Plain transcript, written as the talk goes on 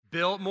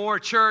Biltmore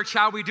Church,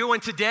 how we doing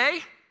today?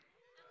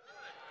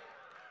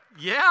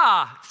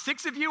 Yeah,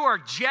 6 of you are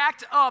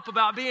jacked up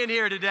about being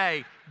here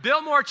today.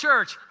 Biltmore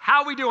Church,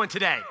 how we doing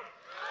today?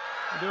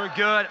 We're doing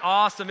good,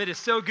 awesome. It is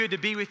so good to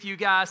be with you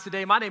guys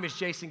today. My name is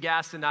Jason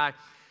Gaston. I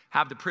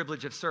have the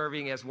privilege of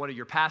serving as one of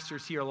your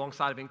pastors here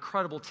alongside an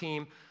incredible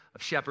team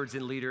of shepherds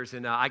and leaders,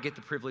 and I get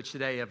the privilege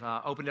today of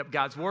opening up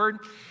God's Word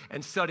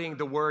and studying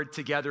the Word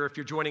together. If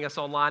you're joining us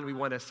online, we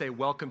want to say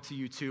welcome to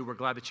you too. We're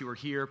glad that you are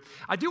here.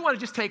 I do want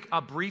to just take a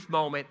brief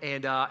moment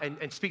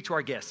and speak to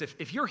our guests.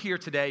 If you're here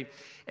today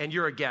and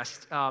you're a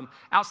guest,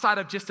 outside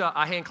of just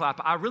a hand clap,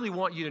 I really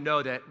want you to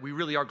know that we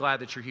really are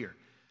glad that you're here.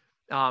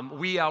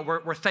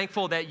 We're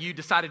thankful that you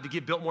decided to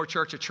give Biltmore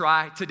Church a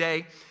try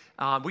today.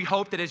 We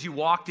hope that as you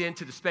walked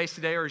into the space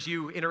today or as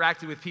you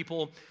interacted with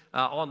people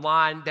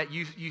online, that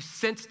you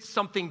sensed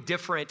something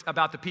different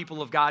about the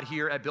people of God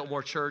here at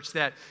Biltmore Church,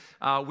 that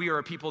we are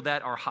a people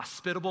that are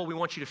hospitable. We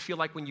want you to feel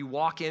like when you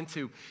walk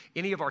into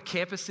any of our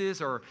campuses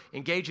or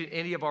engage in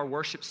any of our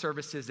worship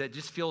services, that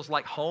just feels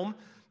like home.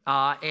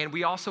 And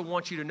we also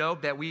want you to know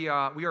that we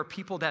are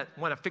people that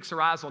want to fix our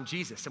eyes on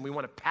Jesus, and we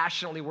want to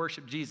passionately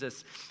worship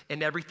Jesus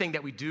in everything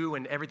that we do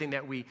and everything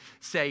that we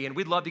say. And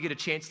we'd love to get a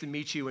chance to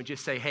meet you and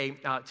just say hey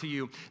to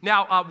you.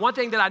 Now, one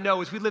thing that I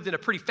know is we lived in a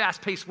pretty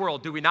fast-paced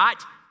world, do we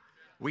not?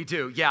 We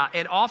do, yeah.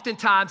 And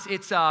oftentimes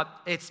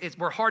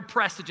we're hard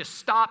pressed to just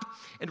stop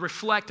and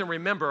reflect and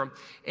remember.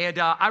 And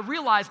I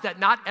realize that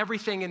not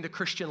everything in the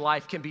Christian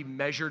life can be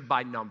measured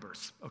by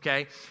numbers,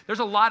 okay? There's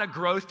a lot of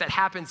growth that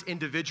happens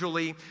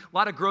individually, a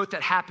lot of growth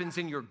that happens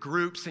in your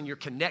groups and your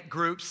connect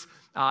groups,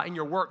 in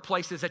your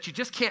workplaces that you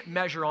just can't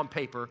measure on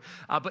paper.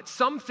 But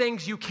some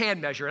things you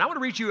can measure. And I want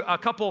to read you a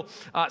couple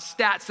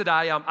stats that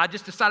I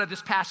just decided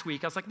this past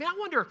week. I was like, man, I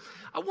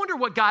wonder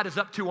what God is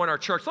up to on our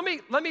church.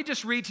 Let me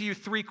just read to you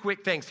 3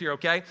 quick things here,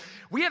 okay?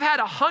 We have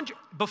had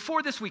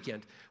before this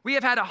weekend, we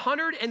have had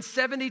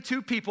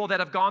 172 people that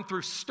have gone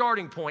through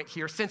Starting Point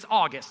here since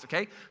August,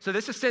 okay? So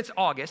this is since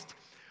August.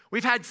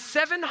 We've had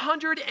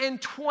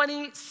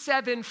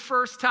 727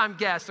 first-time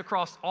guests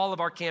across all of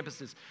our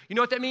campuses. You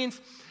know what that means?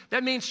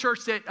 That means,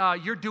 church, that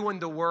you're doing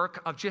the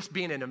work of just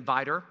being an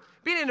inviter.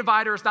 Being an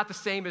inviter is not the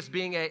same as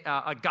being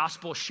a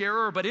gospel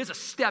sharer, but it is a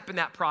step in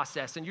that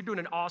process. And you're doing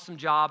an awesome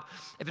job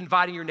of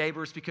inviting your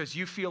neighbors because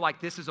you feel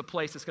like this is a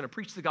place that's going to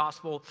preach the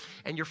gospel,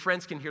 and your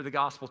friends can hear the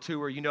gospel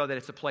too, or you know that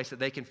it's a place that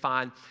they can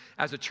find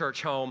as a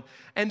church home.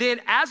 And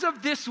then as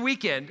of this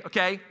weekend,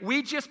 okay,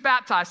 we just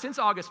baptized, since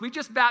August, we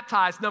just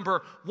baptized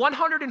number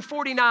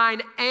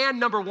 149 and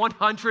number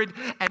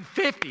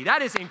 150.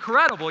 That is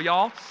incredible,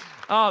 y'all.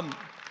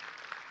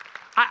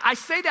 I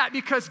say that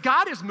because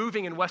God is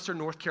moving in Western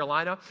North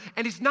Carolina,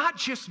 and He's not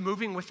just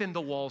moving within the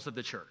walls of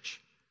the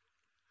church.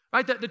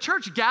 Right? The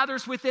church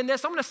gathers within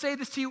this. I'm going to say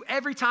this to you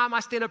every time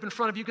I stand up in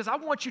front of you because I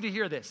want you to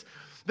hear this.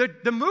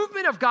 The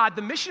movement of God,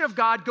 the mission of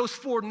God goes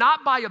forward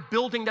not by a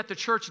building that the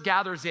church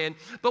gathers in,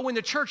 but when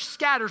the church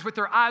scatters with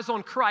their eyes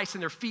on Christ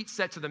and their feet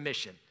set to the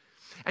mission.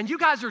 And you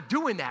guys are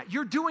doing that.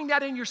 You're doing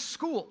that in your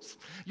schools.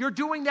 You're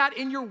doing that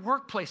in your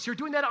workplace. You're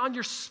doing that on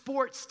your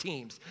sports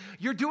teams.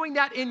 You're doing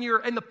that in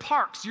the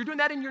parks. You're doing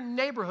that in your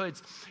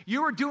neighborhoods.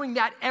 You are doing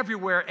that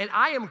everywhere. And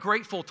I am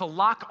grateful to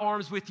lock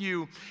arms with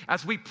you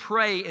as we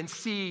pray and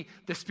see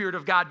the Spirit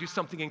of God do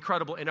something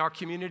incredible in our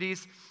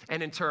communities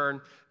and in turn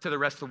to the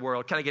rest of the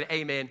world. Can I get an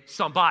amen?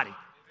 Somebody.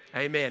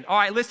 Amen. All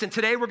right, listen,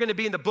 today we're going to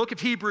be in the book of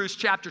Hebrews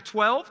chapter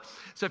 12.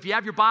 So if you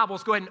have your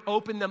Bibles, go ahead and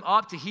open them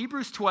up to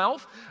Hebrews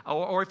 12.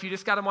 Or if you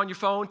just got them on your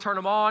phone, turn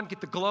them on,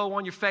 get the glow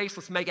on your face.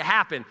 Let's make it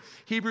happen.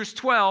 Hebrews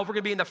 12, we're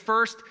going to be in the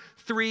first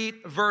 3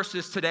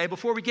 verses today.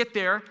 Before we get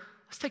there,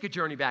 let's take a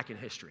journey back in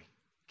history,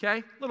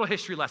 okay? Little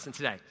history lesson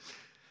today.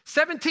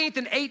 17th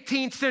and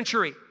 18th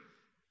century.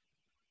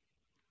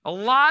 A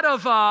lot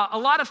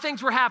of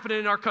things were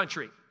happening in our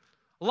country.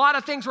 A lot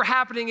of things were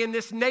happening in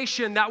this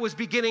nation that was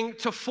beginning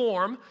to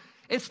form.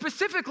 And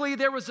specifically,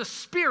 there was a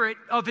spirit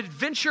of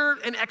adventure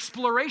and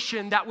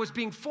exploration that was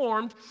being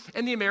formed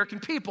in the American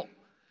people.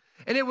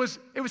 And it was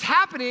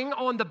happening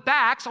on the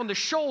backs, on the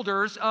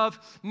shoulders of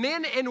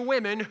men and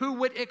women who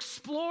would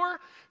explore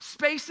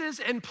spaces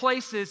and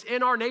places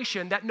in our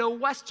nation that no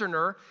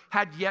Westerner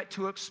had yet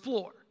to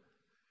explore.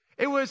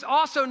 It was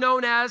also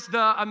known as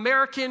the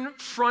American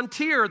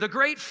frontier, the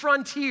great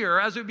frontier,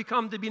 as it would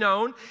become to be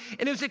known,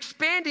 and it was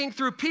expanding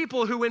through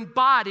people who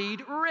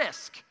embodied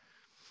risk.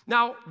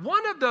 Now,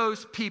 one of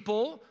those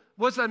people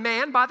was a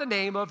man by the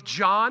name of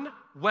John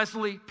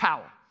Wesley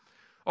Powell.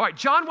 All right,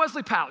 John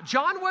Wesley Powell.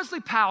 John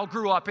Wesley Powell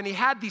grew up, and he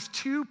had these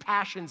 2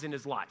 passions in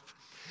his life.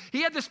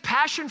 He had this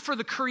passion for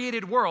the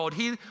created world.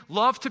 He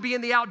loved to be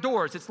in the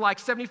outdoors. It's like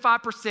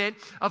 75%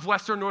 of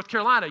Western North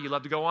Carolina. You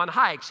love to go on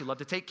hikes. You love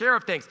to take care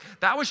of things.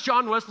 That was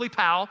John Wesley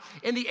Powell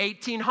in the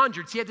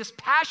 1800s. He had this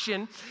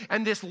passion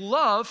and this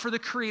love for the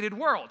created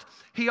world.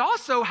 He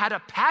also had a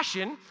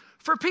passion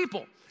for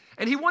people.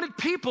 And he wanted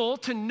people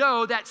to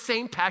know that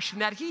same passion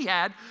that he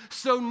had.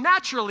 So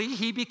naturally,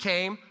 he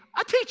became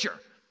a teacher.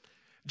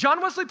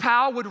 John Wesley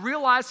Powell would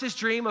realize his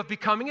dream of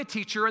becoming a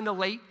teacher in the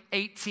late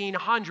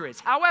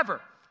 1800s.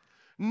 However,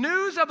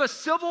 News of a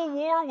civil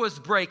war was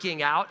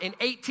breaking out in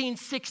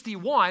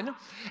 1861,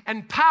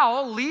 and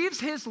Powell leaves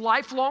his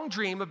lifelong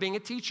dream of being a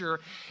teacher,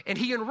 and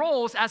he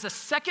enrolls as a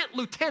second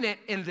lieutenant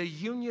in the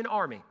Union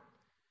Army.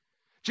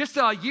 Just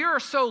a year or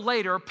so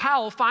later,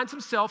 Powell finds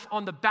himself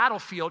on the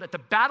battlefield at the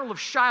Battle of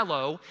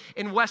Shiloh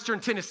in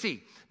western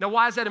Tennessee. Now,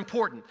 why is that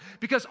important?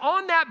 Because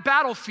on that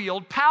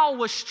battlefield, Powell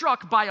was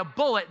struck by a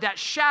bullet that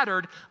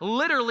shattered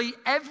literally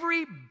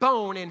every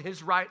bone in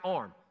his right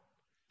arm.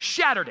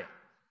 Shattered it.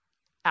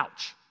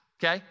 Ouch,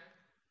 okay?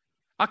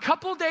 A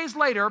couple days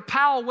later,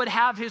 Powell would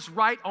have his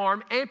right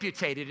arm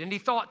amputated, and he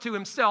thought to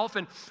himself,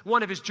 in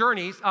one of his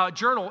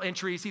journal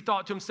entries, he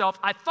thought to himself,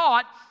 I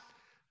thought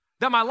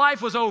that my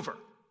life was over.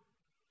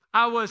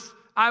 I was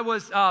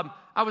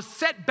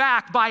set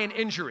back by an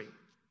injury.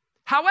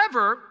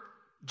 However,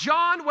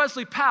 John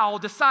Wesley Powell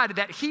decided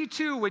that he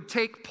too would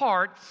take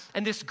part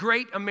in this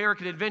great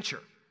American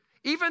adventure.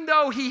 Even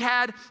though he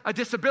had a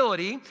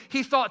disability,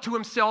 he thought to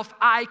himself,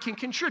 I can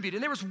contribute.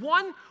 And there was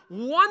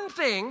one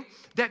thing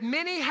that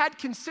many had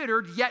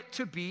considered yet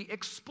to be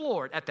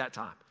explored at that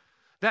time.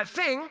 That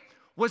thing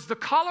was the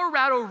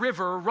Colorado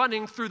River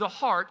running through the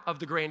heart of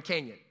the Grand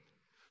Canyon.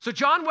 So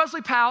John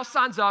Wesley Powell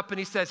signs up and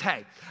he says,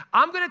 hey,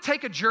 I'm going to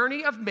take a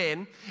journey of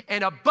men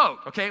in a boat,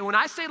 okay? When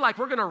I say like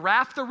we're going to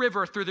raft the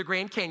river through the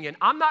Grand Canyon,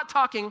 I'm not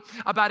talking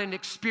about an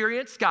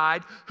experienced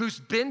guide who's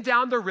been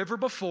down the river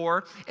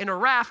before in a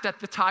raft that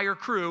the entire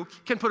crew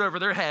can put over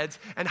their heads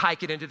and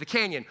hike it into the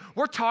canyon.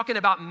 We're talking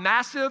about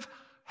massive,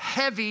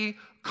 heavy,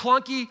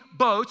 clunky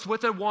boats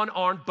with a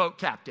one-armed boat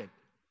captain.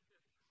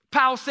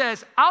 Powell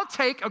says, I'll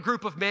take a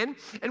group of men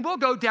and we'll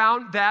go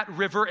down that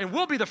river and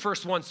we'll be the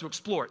first ones to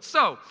explore it.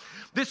 So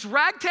this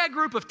ragtag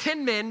group of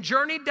 10 men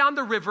journeyed down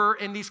the river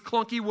in these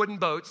clunky wooden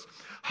boats,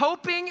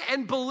 hoping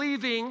and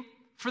believing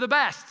for the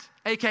best,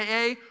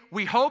 AKA,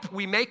 we hope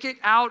we make it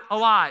out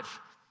alive.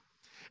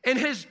 In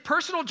his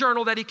personal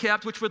journal that he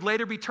kept, which would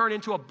later be turned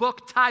into a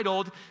book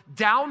titled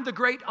Down the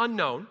Great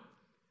Unknown,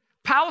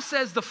 Powell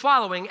says the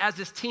following as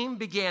his team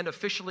began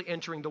officially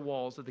entering the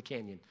walls of the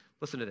canyon.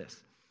 Listen to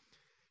this.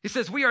 He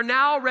says, we are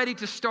now ready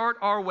to start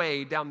our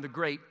way down the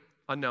great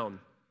unknown.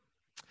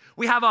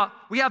 We have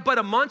but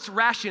a month's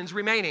rations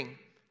remaining.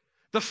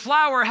 The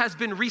flour has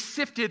been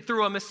resifted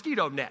through a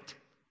mosquito net.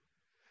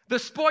 The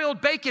spoiled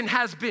bacon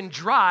has been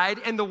dried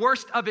and the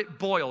worst of it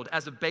boiled.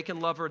 As a bacon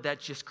lover, that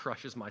just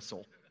crushes my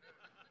soul.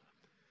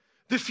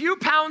 The few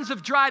pounds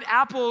of dried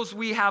apples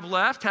we have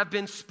left have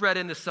been spread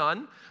in the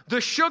sun.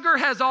 The sugar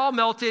has all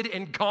melted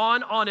and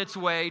gone on its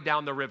way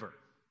down the river.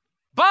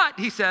 But,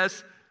 he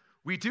says,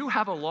 we do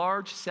have a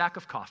large sack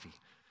of coffee.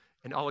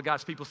 And all of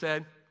God's people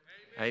said,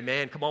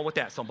 Amen. Come on with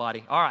that,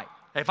 somebody. All right.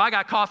 If I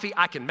got coffee,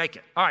 I can make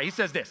it. All right, he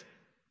says this.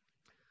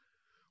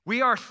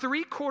 We are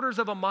 3/4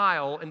 of a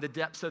mile in the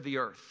depths of the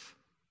earth,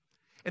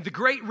 and the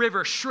great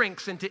river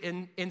shrinks into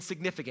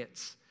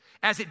insignificance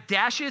as it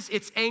dashes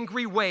its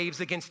angry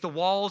waves against the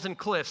walls and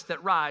cliffs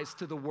that rise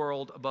to the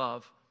world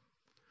above.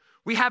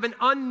 We have an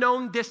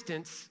unknown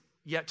distance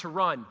yet to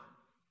run,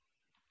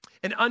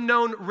 an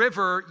unknown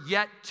river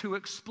yet to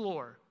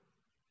explore.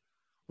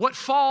 What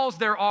falls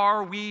there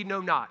are, we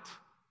know not.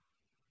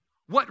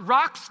 What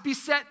rocks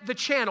beset the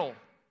channel,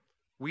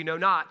 we know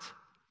not.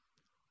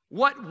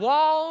 What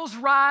walls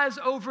rise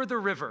over the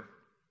river,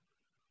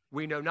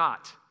 we know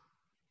not.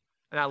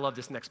 And I love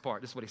this next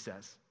part. This is what he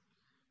says.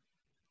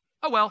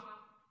 Oh, well.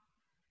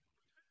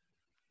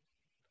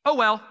 Oh,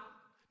 well.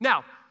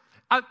 Now,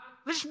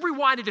 let's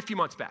rewind it a few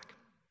months back.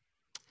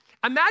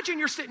 Imagine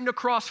you're sitting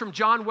across from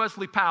John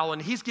Wesley Powell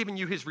and he's giving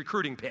you his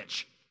recruiting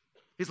pitch.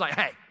 He's like,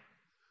 hey,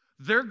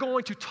 they're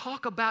going to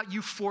talk about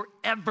you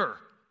forever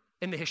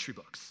in the history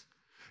books.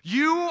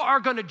 You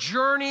are going to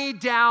journey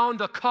down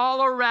the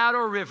Colorado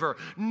River.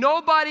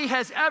 Nobody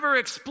has ever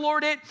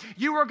explored it.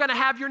 You are going to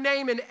have your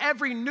name in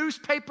every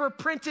newspaper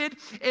printed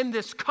in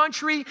this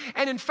country.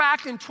 And in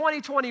fact, in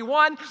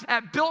 2021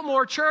 at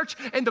Biltmore Church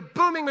in the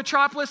booming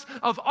metropolis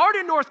of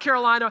Arden, North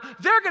Carolina,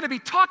 they're going to be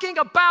talking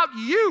about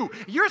you.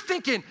 You're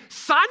thinking,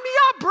 sign me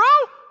up, bro.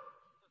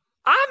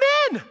 I'm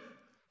in.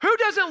 Who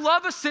doesn't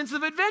love a sense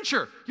of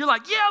adventure? You're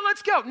like, yeah,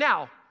 let's go.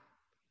 Now,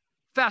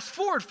 fast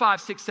forward 5,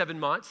 6, 7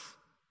 months.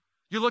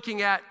 You're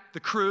looking at the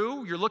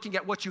crew, you're looking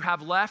at what you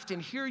have left,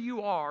 and here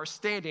you are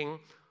standing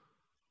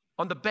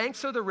on the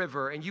banks of the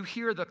river, and you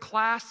hear the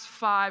Class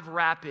 5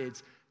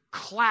 rapids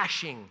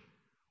clashing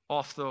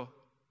off the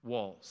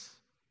walls.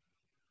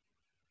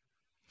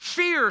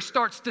 Fear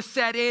starts to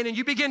set in, and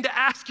you begin to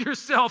ask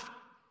yourself,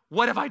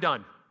 what have I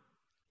done?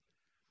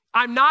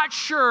 I'm not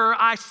sure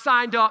I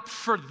signed up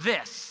for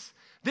this.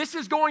 This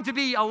is going to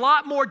be a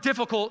lot more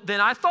difficult than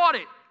I thought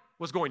it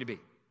was going to be.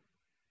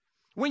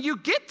 When you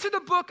get to the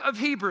book of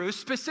Hebrews,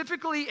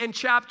 specifically in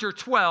chapter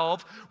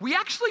 12, we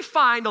actually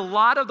find a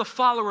lot of the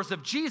followers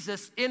of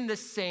Jesus in the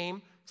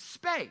same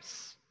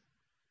space.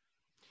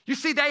 You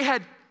see, they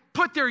had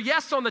put their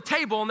yes on the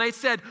table and they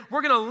said,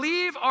 we're going to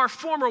leave our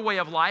former way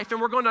of life and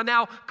we're going to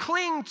now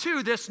cling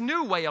to this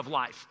new way of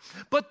life.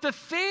 But the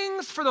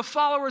things for the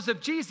followers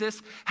of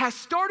Jesus has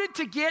started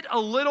to get a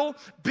little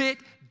bit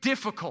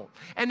difficult.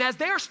 And as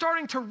they are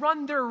starting to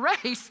run their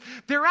race,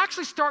 they're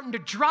actually starting to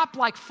drop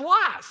like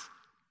flies.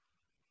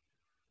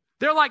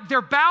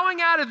 They're bowing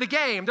out of the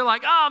game. They're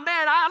like, oh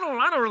man,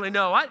 I don't really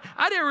know.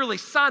 I didn't really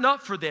sign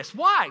up for this.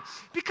 Why?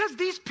 Because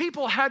these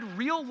people had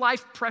real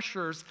life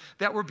pressures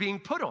that were being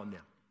put on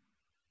them.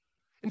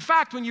 In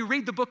fact, when you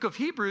read the book of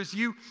Hebrews,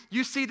 you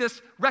see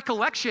this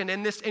recollection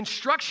and this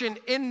instruction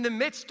in the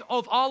midst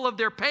of all of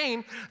their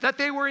pain that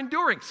they were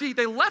enduring. See,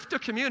 they left their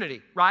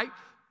community, right?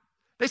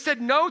 They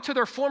said no to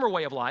their former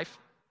way of life,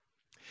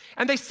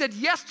 and they said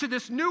yes to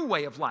this new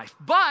way of life.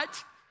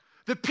 But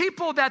the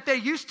people that they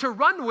used to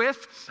run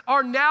with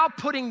are now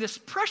putting this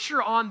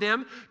pressure on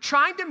them,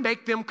 trying to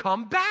make them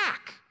come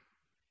back.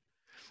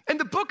 And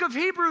the book of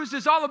Hebrews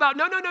is all about,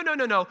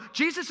 no.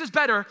 Jesus is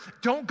better.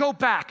 Don't go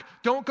back.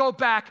 Don't go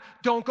back.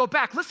 Don't go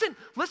back. Listen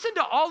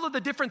to all of the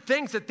different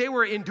things that they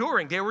were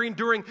enduring. They were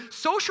enduring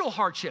social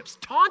hardships,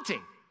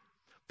 taunting,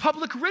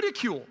 public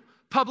ridicule,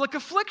 public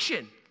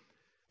affliction.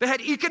 They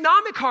had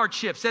economic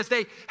hardships as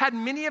they had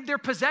many of their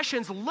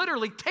possessions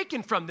literally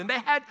taken from them. They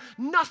had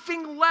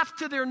nothing left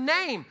to their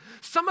name.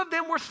 Some of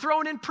them were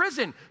thrown in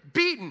prison,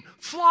 beaten,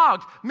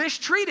 flogged,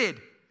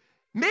 mistreated.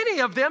 Many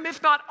of them,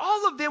 if not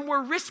all of them,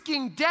 were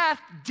risking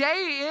death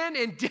day in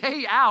and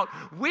day out,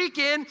 week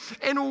in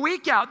and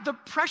week out. The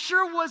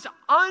pressure was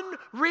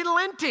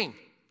unrelenting.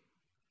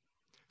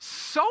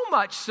 So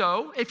much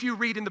so, if you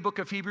read in the book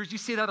of Hebrews, you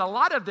see that a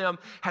lot of them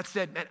had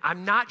said, man,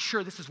 I'm not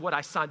sure this is what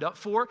I signed up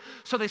for.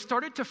 So they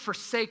started to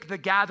forsake the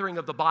gathering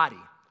of the body.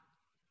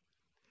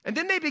 And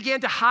then they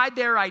began to hide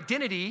their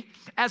identity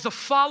as a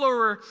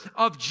follower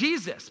of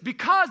Jesus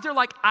because they're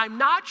like, I'm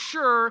not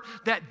sure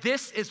that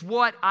this is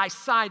what I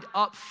signed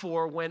up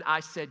for when I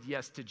said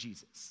yes to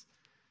Jesus.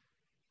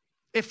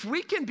 If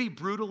we can be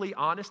brutally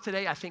honest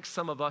today, I think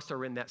some of us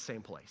are in that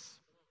same place.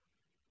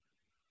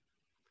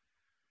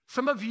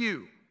 Some of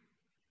you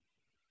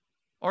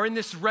are in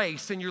this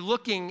race and you're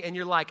looking and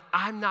you're like,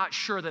 I'm not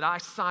sure that I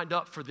signed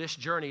up for this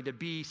journey to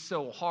be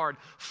so hard.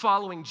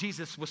 Following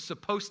Jesus was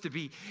supposed to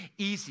be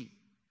easy.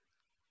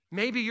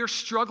 Maybe you're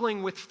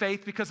struggling with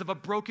faith because of a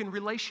broken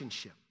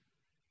relationship.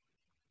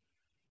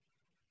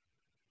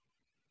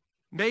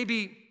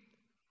 Maybe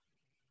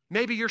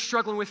you're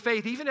struggling with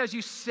faith even as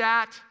you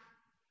sat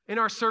in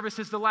our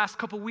services the last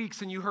couple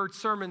weeks and you heard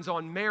sermons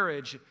on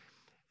marriage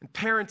and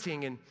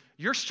parenting, and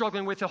you're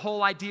struggling with the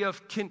whole idea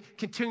of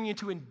continuing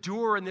to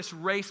endure in this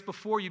race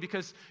before you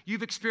because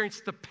you've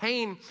experienced the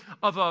pain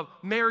of a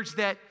marriage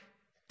that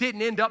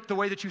didn't end up the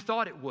way that you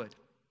thought it would.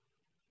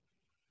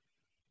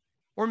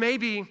 Or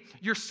maybe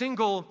you're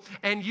single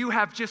and you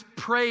have just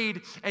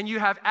prayed and you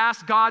have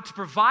asked God to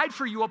provide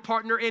for you a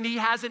partner and He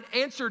hasn't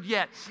answered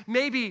yet.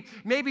 Maybe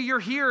you're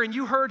here and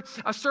you heard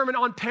a sermon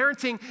on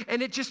parenting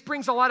and it just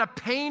brings a lot of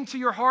pain to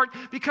your heart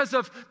because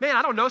of,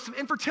 some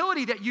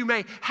infertility that you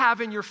may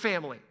have in your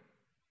family.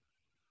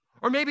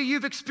 Or maybe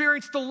you've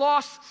experienced the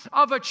loss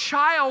of a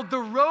child. The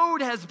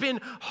road has been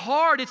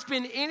hard. It's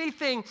been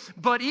anything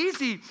but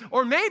easy.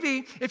 Or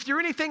maybe, if you're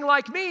anything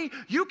like me,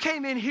 you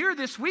came in here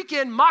this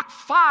weekend, Mach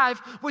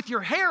 5, with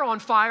your hair on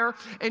fire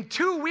and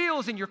 2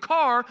 wheels in your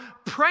car,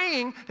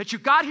 praying that you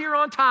got here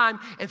on time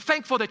and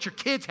thankful that your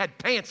kids had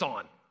pants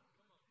on.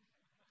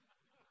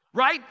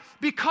 Right?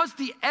 Because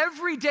the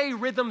everyday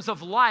rhythms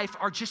of life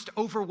are just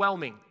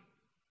overwhelming.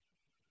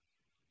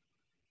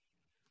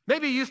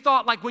 Maybe you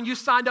thought like when you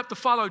signed up to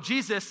follow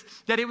Jesus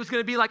that it was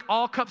going to be like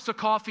all cups of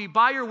coffee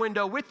by your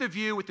window with the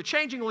view, with the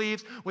changing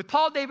leaves, with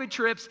Paul David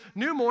trips,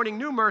 new morning,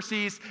 new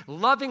mercies,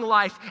 loving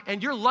life,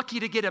 and you're lucky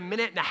to get a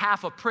minute and a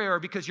half of prayer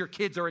because your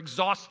kids are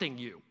exhausting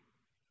you.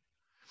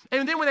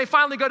 And then when they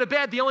finally go to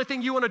bed, the only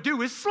thing you want to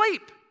do is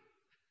sleep.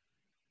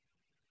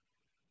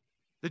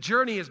 The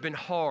journey has been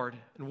hard,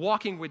 and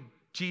walking with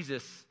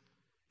Jesus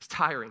is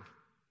tiring.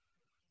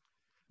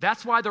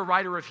 That's why the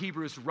writer of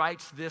Hebrews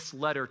writes this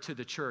letter to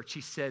the church.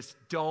 He says,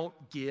 don't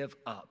give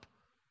up.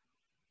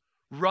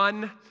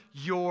 Run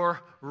your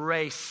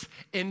race.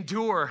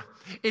 Endure.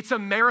 It's a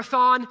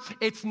marathon.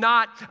 It's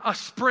not a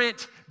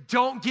sprint.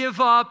 Don't give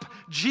up.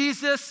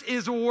 Jesus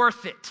is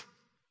worth it.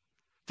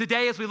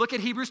 Today, as we look at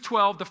Hebrews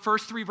 12, the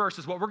first 3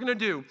 verses, what we're going to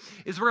do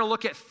is we're going to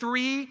look at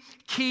 3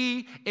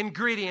 key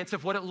ingredients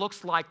of what it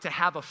looks like to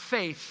have a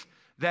faith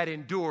that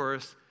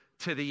endures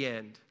to the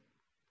end.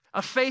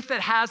 A faith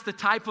that has the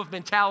type of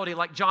mentality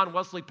like John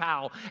Wesley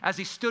Powell as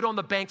he stood on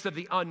the banks of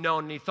the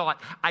unknown and he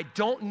thought, I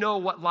don't know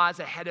what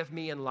lies ahead of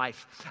me in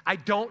life. I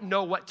don't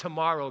know what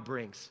tomorrow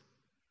brings.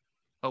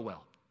 Oh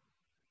well,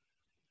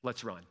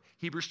 let's run.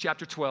 Hebrews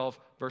chapter 12,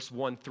 verse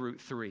 1 through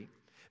 3.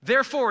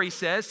 Therefore, he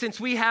says, since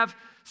we have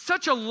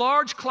such a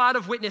large cloud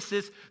of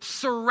witnesses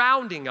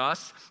surrounding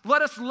us,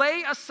 let us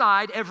lay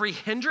aside every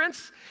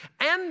hindrance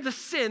and the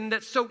sin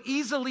that so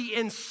easily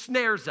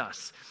ensnares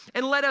us,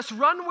 and let us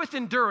run with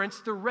endurance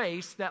the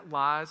race that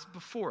lies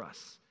before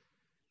us.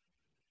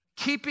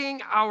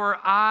 Keeping our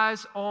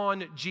eyes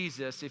on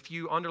Jesus. If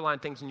you underline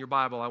things in your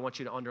Bible, I want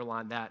you to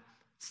underline that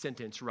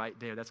sentence right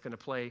there. That's going to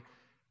play a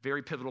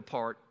very pivotal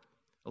part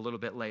a little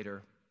bit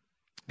later.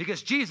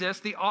 Because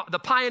Jesus, the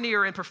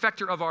pioneer and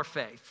perfecter of our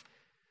faith,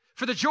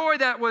 For the joy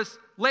that was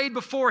laid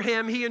before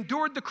him, he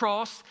endured the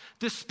cross,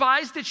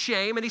 despised its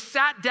shame, and he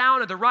sat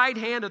down at the right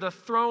hand of the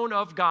throne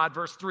of God.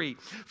 Verse 3,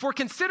 for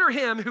consider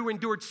him who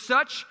endured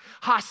such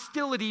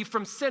hostility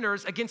from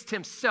sinners against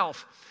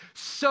himself,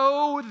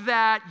 so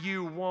that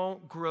you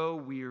won't grow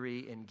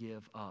weary and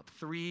give up.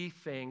 3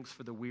 things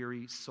for the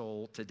weary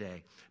soul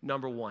today.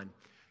 Number 1,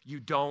 you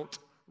don't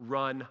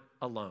run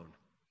alone.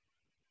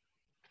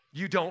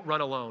 You don't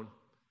run alone.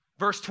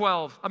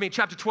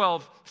 Chapter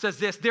 12 says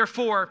this,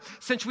 therefore,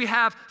 since we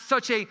have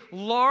such a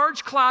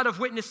large cloud of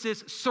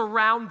witnesses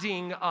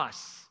surrounding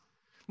us.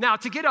 Now,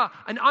 to get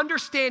an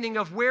understanding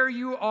of where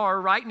you are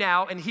right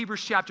now in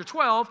Hebrews chapter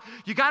 12,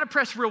 you got to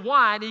press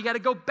rewind and you got to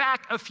go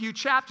back a few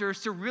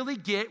chapters to really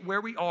get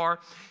where we are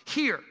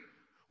here.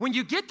 When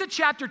you get to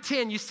chapter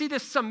 10, you see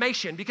this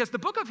summation, because the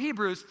book of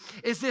Hebrews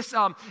is this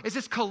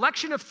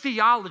collection of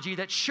theology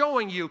that's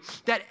showing you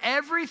that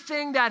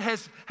everything that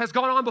has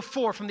gone on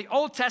before from the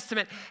Old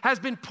Testament has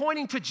been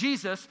pointing to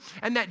Jesus,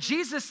 and that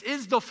Jesus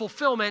is the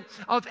fulfillment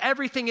of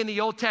everything in the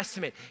Old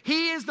Testament.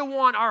 He is the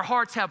one our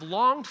hearts have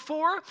longed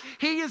for.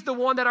 He is the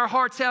one that our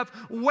hearts have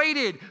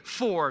waited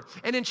for.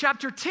 And in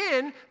chapter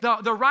 10,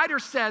 the writer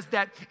says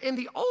that in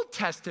the Old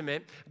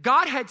Testament,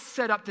 God had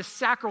set up this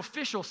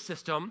sacrificial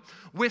system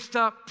with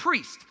the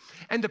priest.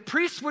 And the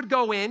priest would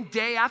go in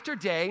day after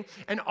day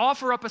and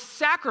offer up a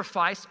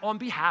sacrifice on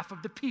behalf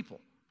of the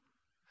people.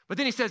 But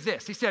then he says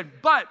this, he said,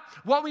 but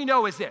what we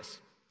know is this.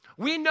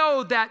 We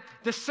know that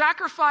the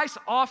sacrifice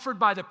offered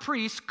by the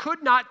priest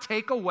could not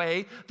take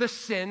away the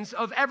sins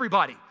of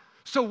everybody.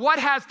 So what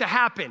has to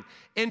happen?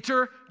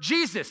 Enter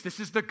Jesus. This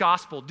is the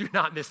gospel. Do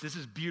not miss. This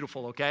is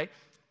beautiful, okay?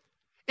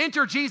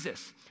 Enter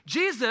Jesus.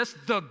 Jesus,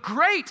 the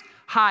great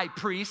high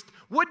priest,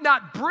 would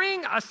not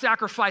bring a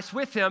sacrifice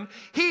with him.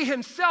 He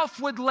himself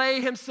would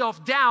lay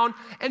himself down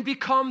and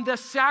become the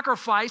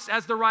sacrifice,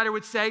 as the writer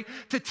would say,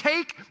 to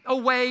take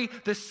away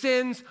the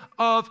sins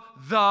of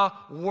the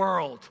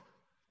world.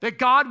 That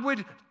God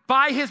would,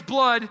 by his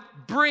blood,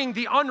 bring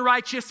the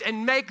unrighteous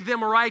and make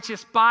them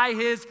righteous by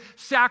his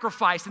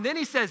sacrifice. And then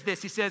he says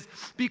this, he says,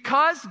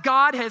 because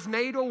God has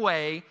made a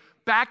way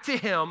back to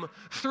him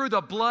through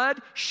the blood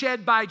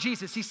shed by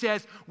Jesus. He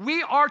says,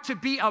 we are to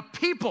be a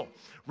people.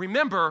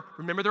 Remember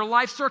their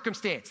life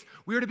circumstance.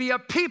 We are to be a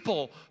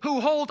people who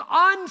hold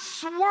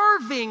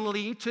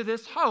unswervingly to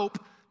this hope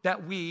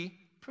that we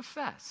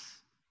profess.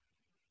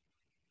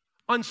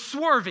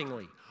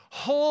 Unswervingly.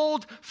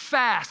 Hold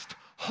fast.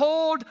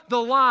 Hold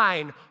the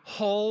line.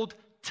 Hold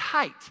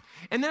tight.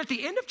 And then at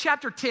the end of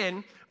chapter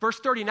 10, verse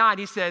 39,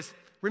 he says,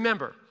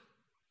 remember,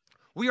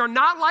 we are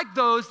not like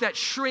those that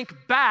shrink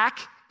back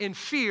in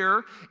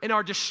fear and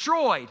are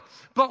destroyed,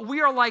 but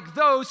we are like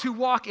those who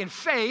walk in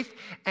faith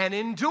and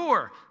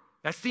endure.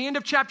 That's the end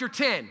of chapter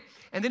 10.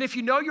 And then if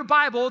you know your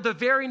Bible, the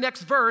very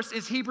next verse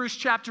is Hebrews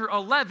chapter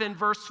 11,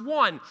 verse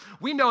 1.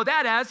 We know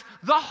that as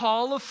the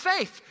hall of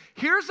faith.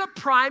 Here's a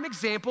prime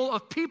example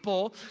of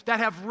people that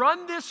have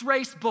run this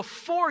race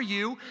before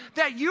you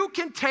that you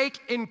can take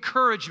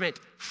encouragement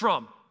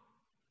from.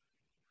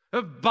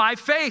 By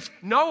faith,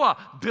 Noah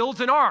builds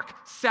an ark.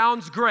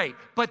 Sounds great.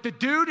 But the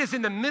dude is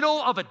in the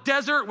middle of a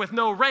desert with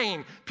no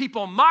rain.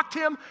 People mocked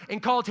him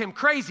and called him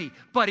crazy.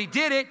 But he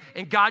did it,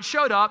 and God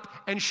showed up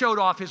and showed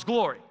off his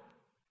glory.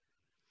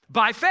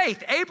 By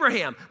faith,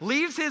 Abraham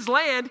leaves his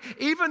land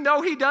even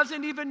though he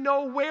doesn't even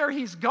know where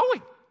he's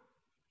going.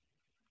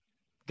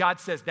 God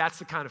says, that's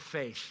the kind of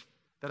faith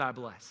that I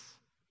bless.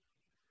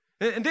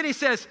 And then he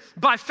says,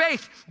 by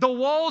faith, the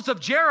walls of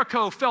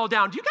Jericho fell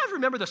down. Do you guys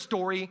remember the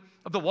story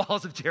of the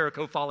walls of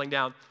Jericho falling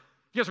down?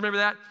 You guys remember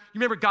that? You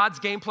remember God's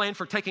game plan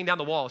for taking down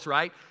the walls,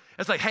 right?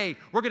 It's like, hey,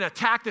 we're going to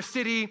attack the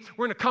city.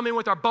 We're going to come in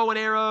with our bow and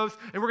arrows,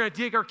 and we're going to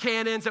dig our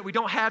cannons that we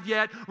don't have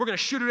yet. We're going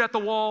to shoot it at the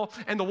wall,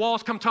 and the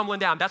walls come tumbling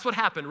down. That's what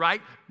happened,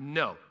 right?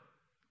 No.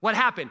 What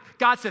happened?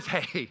 God says,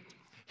 hey,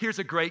 here's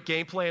a great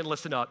game plan.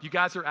 Listen up. You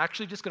guys are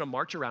actually just going to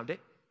march around it.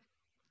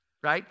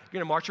 Right? You're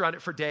going to march around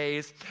it for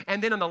days.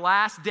 And then on the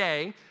last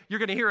day, you're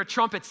going to hear a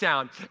trumpet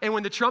sound. And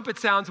when the trumpet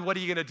sounds, what are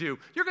you going to do?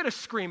 You're going to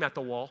scream at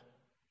the wall.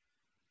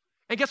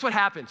 And guess what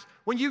happens?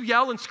 When you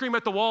yell and scream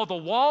at the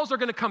walls are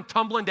going to come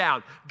tumbling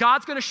down.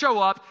 God's going to show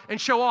up and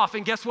show off.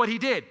 And guess what he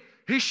did?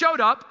 He showed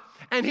up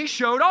and he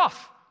showed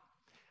off.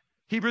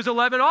 Hebrews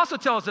 11 also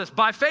tells us,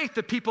 by faith,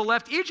 the people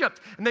left Egypt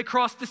and they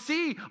crossed the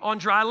sea on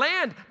dry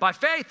land. By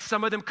faith,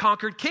 some of them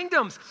conquered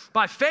kingdoms.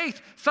 By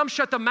faith, some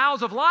shut the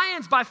mouths of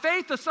lions. By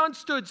faith, the sun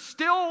stood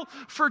still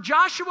for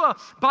Joshua.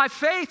 By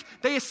faith,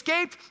 they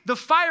escaped the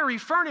fiery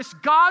furnace.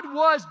 God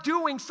was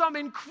doing some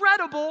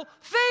incredible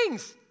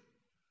things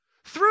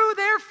through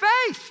their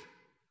faith.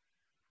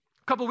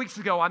 A couple weeks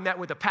ago, I met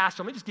with a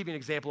pastor. Let me just give you an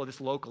example of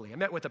this locally. I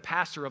met with a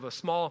pastor of a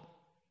small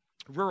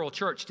rural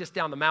church just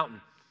down the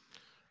mountain.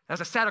 As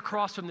I sat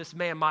across from this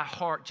man, my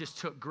heart just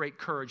took great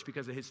courage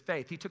because of his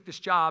faith. He took this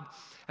job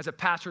as a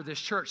pastor of this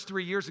church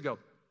 3 years ago.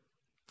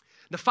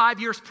 The 5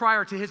 years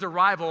prior to his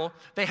arrival,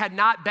 they had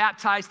not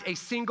baptized a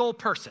single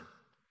person.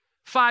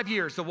 5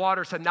 years, the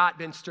waters had not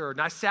been stirred.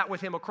 And I sat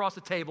with him across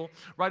the table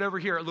right over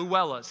here at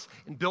Luella's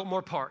in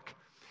Biltmore Park.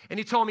 And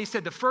he told me, he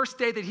said, the first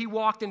day that he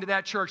walked into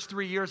that church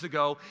 3 years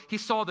ago, he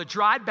saw the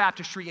dried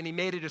baptistry and he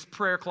made it his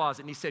prayer closet.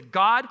 And he said,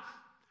 God,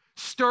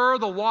 stir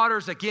the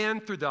waters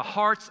again through the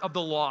hearts of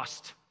the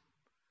lost,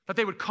 that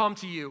they would come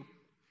to you.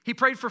 He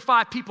prayed for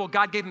 5 people.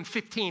 God gave him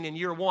 15 in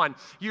year 1.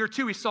 Year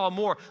 2, he saw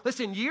more.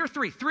 Listen, year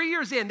 3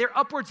 years in, there are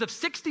upwards of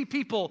 60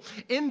 people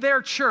in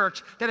their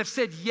church that have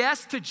said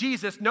yes to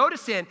Jesus.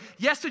 Notice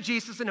yes to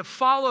Jesus and have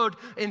followed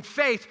in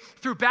faith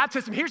through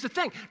baptism. Here's the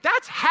thing.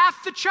 That's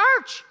half the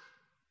church.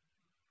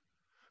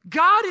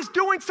 God is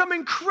doing some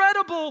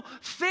incredible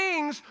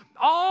things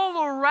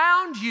all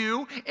around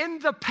you in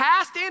the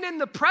past and in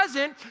the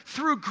present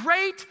through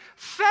great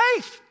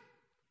faith.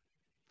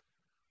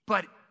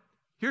 But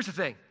here's the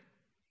thing.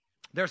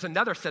 There's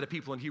another set of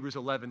people in Hebrews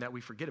 11 that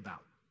we forget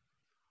about.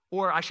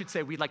 Or I should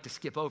say we'd like to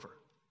skip over.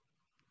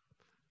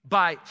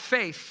 By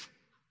faith,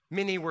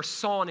 many were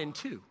sawn in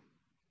two.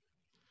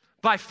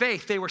 By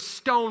faith, they were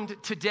stoned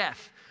to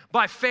death.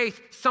 By faith,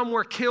 some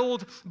were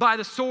killed by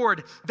the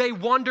sword. They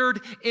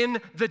wandered in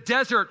the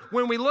desert.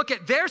 When we look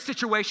at their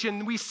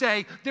situation, we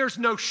say, there's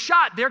no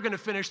shot they're going to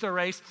finish their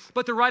race.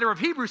 But the writer of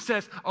Hebrews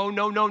says, oh,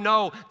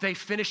 no. They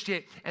finished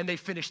it, and they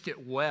finished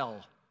it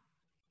well.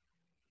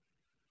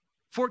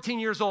 14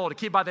 years old, a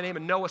kid by the name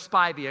of Noah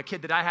Spivey, a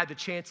kid that I had the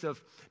chance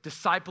of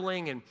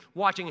discipling and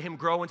watching him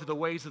grow into the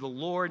ways of the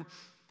Lord,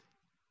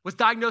 was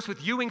diagnosed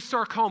with Ewing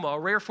sarcoma, a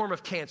rare form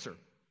of cancer.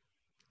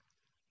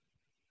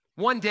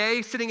 One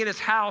day, sitting in his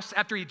house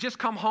after he'd just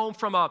come home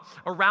from a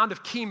round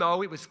of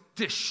chemo, it was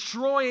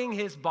destroying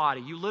his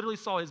body. You literally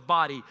saw his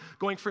body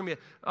going from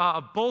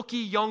a bulky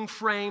young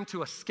frame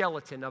to a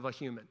skeleton of a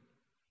human.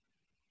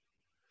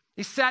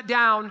 He sat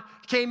down,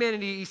 came in,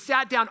 and he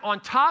sat down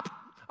on top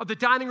of the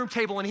dining room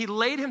table, and he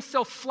laid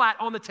himself flat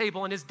on the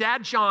table. And his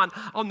dad, John,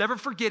 I'll never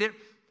forget it,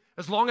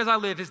 as long as I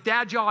live, his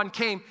dad, John,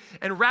 came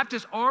and wrapped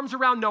his arms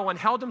around Noah and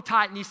held him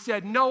tight, and he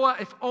said, Noah,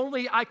 if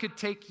only I could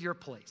take your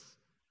place.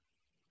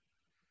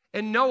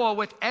 And Noah,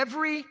 with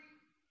every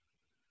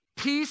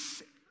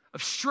piece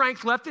of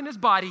strength left in his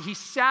body, he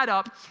sat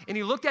up and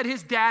he looked at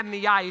his dad in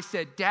the eye. He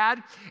said,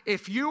 Dad,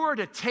 if you were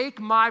to take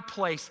my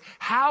place,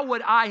 how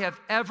would I have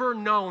ever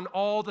known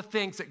all the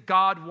things that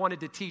God wanted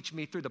to teach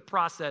me through the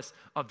process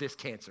of this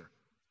cancer?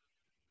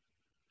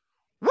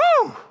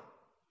 Woo!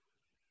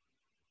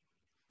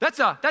 That's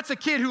a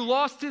kid who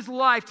lost his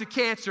life to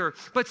cancer,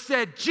 but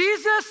said,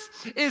 Jesus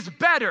is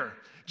better.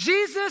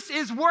 Jesus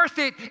is worth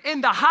it in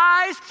the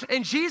highs,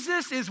 and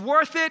Jesus is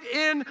worth it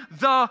in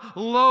the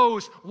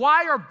lows.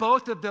 Why are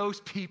both of those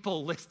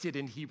people listed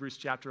in Hebrews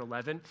chapter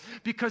 11?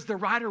 Because the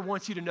writer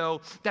wants you to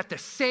know that the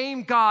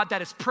same God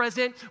that is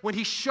present when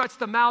he shuts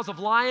the mouths of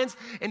lions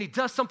and he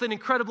does something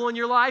incredible in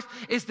your life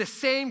is the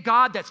same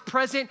God that's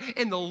present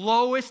in the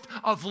lowest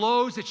of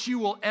lows that you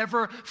will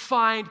ever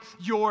find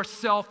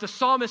yourself. The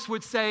psalmist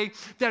would say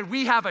that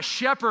we have a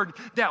shepherd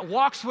that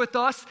walks with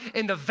us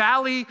in the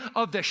valley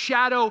of the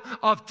shadow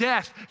of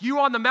death. You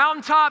on the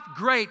mountaintop?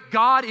 Great.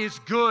 God is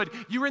good.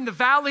 You're in the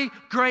valley?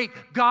 Great.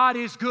 God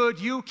is good.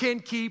 You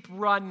can keep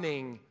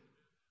running.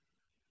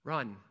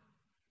 Run.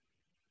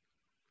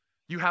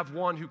 You have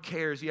one who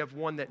cares. You have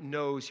one that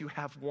knows. You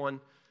have one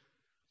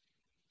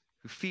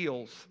who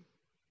feels.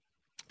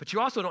 But you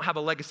also don't have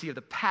a legacy of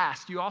the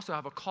past. You also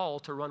have a call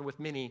to run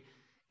with many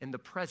in the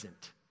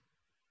present.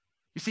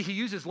 You see, he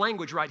uses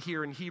language right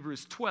here in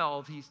Hebrews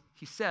 12.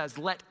 He says,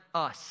 let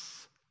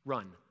us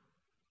run.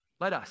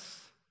 Let us.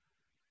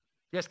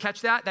 You guys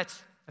catch that?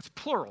 That's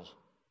plural.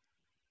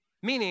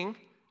 Meaning,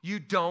 you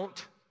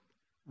don't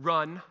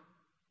run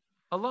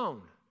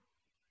alone.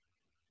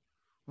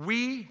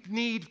 We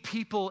need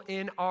people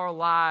in our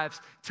lives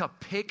to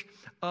pick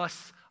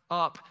us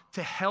up,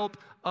 to help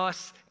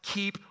us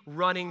keep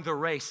running the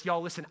race.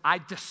 Y'all, listen, I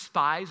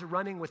despise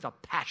running with a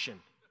passion.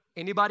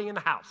 Anybody in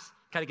the house?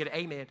 Gotta get an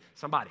amen,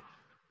 somebody.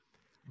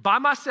 By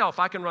myself,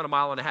 I can run 1.5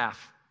 miles,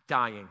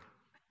 dying.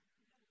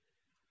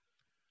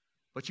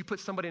 But you put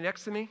somebody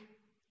next to me,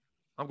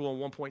 I'm going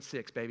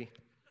 1.6, baby.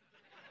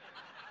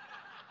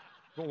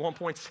 I'm going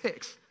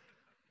 1.6.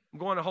 I'm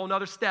going a whole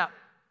nother step.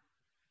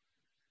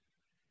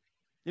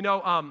 You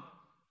know,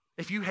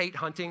 if you hate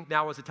hunting,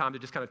 now is the time to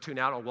just kind of tune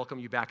out. I'll welcome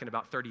you back in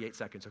about 38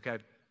 seconds, okay?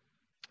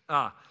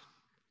 I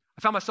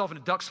found myself in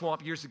a duck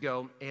swamp years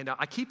ago, and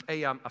I keep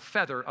a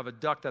feather of a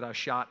duck that I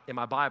shot in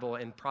my Bible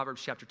in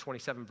Proverbs chapter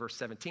 27, verse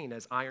 17.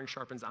 As iron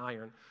sharpens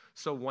iron,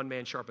 so one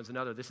man sharpens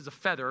another. This is a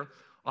feather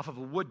off of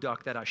a wood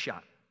duck that I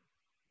shot.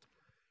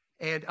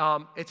 And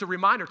it's a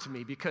reminder to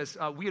me because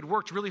we had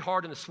worked really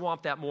hard in the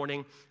swamp that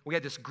morning. We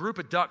had this group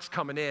of ducks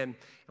coming in, and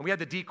we had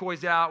the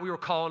decoys out. We were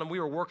calling them. We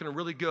were working them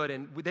really good,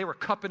 and they were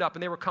cupping up,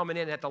 and they were coming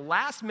in. And at the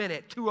last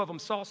minute, 2 of them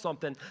saw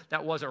something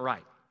that wasn't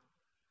right,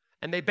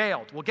 and they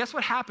bailed. Well, guess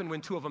what happened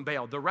when 2 of them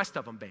bailed? The rest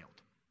of them bailed.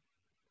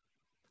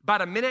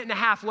 About 1.5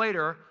 minutes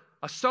later,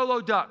 a solo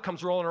duck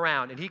comes rolling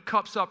around, and he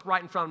cups up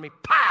right in front of me.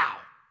 Pow!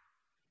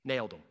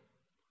 Nailed him.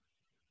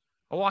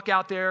 I walk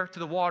out there to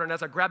the water, and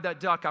as I grabbed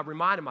that duck, I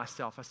reminded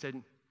myself, I said,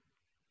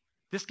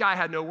 this guy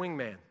had no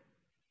wingman.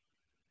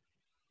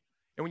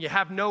 And when you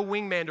have no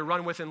wingman to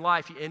run with in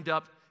life, you end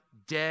up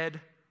dead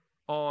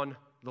on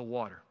the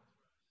water.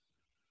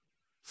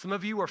 Some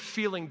of you are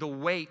feeling the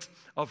weight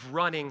of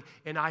running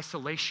in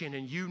isolation,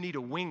 and you need a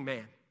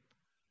wingman.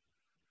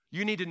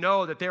 You need to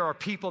know that there are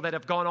people that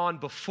have gone on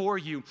before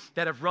you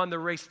that have run the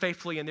race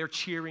faithfully, and they're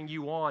cheering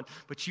you on.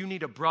 But you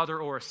need a brother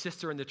or a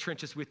sister in the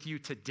trenches with you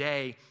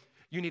today.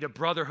 You need a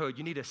brotherhood.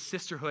 You need a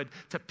sisterhood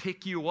to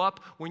pick you up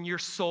when your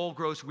soul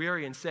grows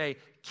weary and say,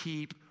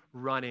 keep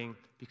running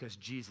because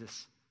Jesus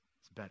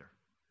is better.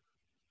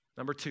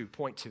 Number 2,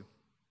 point 2.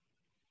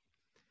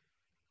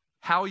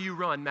 How you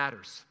run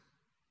matters.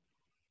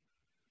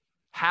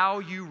 How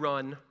you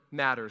run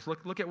matters.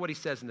 Look at what he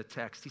says in the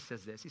text. He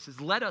says this. He says,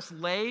 let us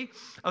lay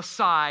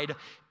aside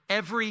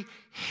every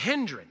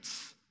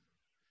hindrance.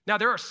 Now,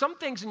 there are some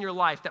things in your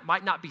life that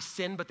might not be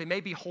sin, but they may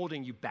be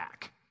holding you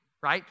back,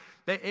 right?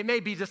 It may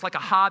be just like a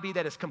hobby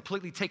that has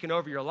completely taken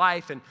over your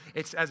life, and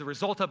it's as a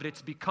result of it,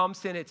 it's become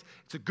sin. It's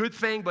a good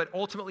thing, but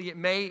ultimately it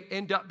may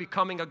end up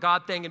becoming a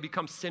God thing and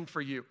become sin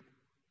for you.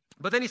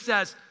 But then he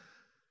says,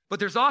 but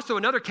there's also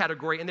another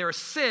category, and there is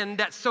sin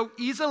that so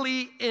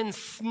easily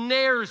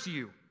ensnares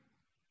you.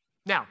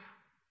 Now,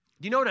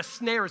 you know what a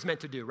snare is meant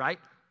to do, right?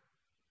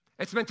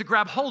 It's meant to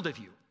grab hold of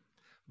you.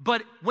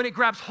 But when it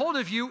grabs hold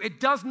of you, it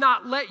does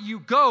not let you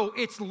go.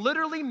 It's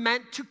literally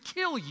meant to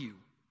kill you.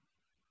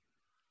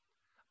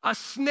 A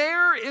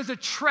snare is a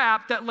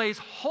trap that lays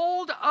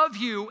hold of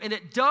you, and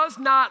it does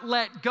not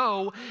let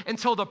go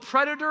until the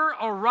predator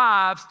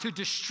arrives to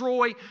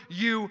destroy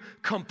you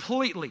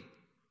completely.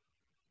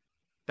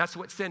 That's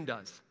what sin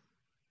does.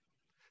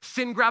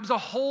 Sin grabs a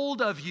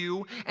hold of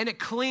you, and it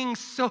clings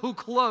so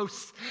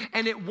close,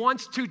 and it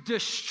wants to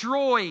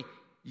destroy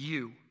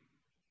you.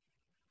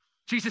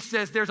 Jesus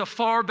says there's a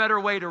far better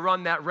way to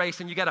run that race,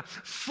 and you got to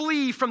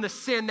flee from the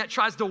sin that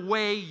tries to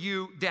weigh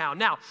you down.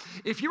 Now,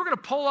 if you were going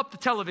to pull up the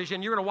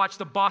television, you're going to watch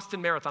the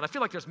Boston Marathon. I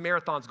feel like there's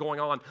marathons going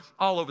on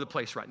all over the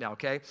place right now,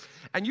 okay?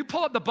 And you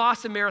pull up the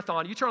Boston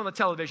Marathon, you turn on the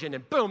television,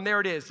 and boom, there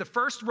it is. The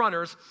first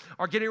runners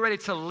are getting ready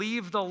to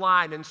leave the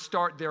line and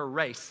start their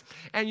race.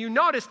 And you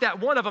notice that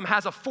one of them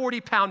has a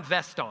 40-pound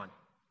vest on.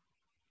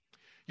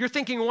 You're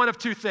thinking one of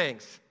two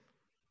things.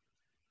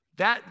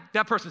 That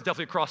person's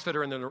definitely a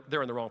CrossFitter, and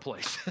they're in the wrong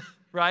place.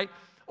 Right?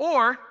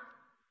 Or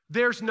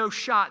there's no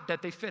shot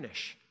that they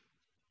finish.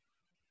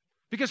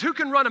 Because who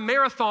can run a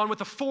marathon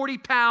with a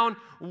 40-pound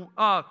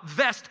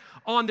vest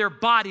on their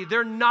body?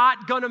 They're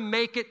not going to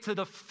make it to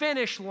the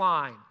finish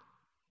line.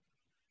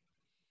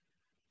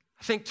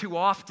 I think too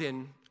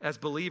often as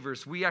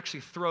believers, we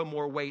actually throw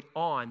more weight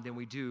on than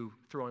we do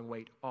throwing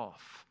weight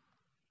off.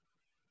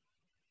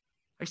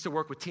 I used to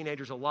work with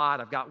teenagers a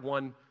lot. I've got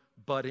one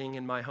budding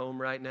in my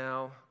home right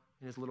now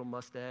in his little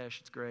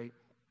mustache. It's great.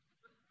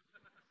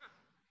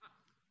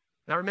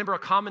 And I remember a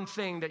common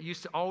thing that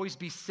used to always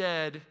be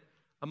said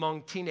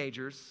among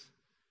teenagers,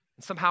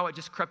 and somehow it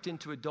just crept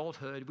into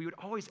adulthood. We would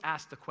always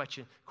ask the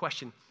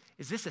question,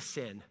 is this a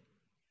sin?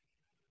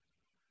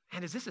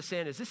 And is this a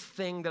sin? Is this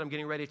thing that I'm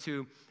getting ready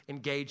to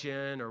engage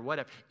in or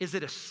whatever, is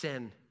it a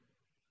sin?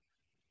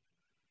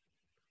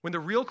 When the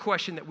real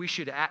question that we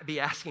should be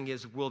asking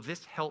is, will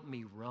this help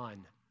me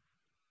run?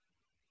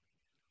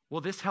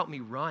 Will this help me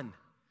run?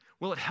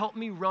 Will it help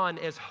me run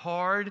as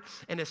hard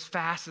and as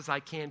fast as I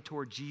can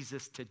toward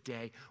Jesus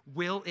today?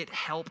 Will it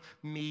help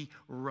me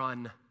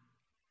run?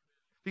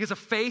 Because a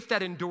faith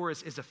that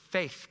endures is a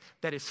faith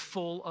that is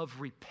full of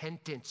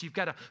repentance. You've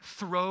got to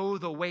throw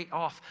the weight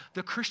off.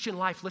 The Christian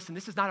life, listen,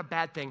 this is not a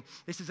bad thing.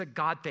 This is a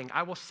God thing.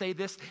 I will say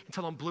this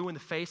until I'm blue in the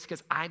face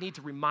because I need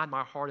to remind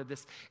my heart of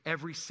this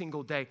every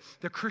single day.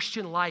 The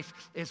Christian life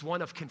is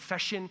one of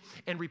confession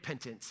and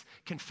repentance.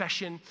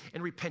 Confession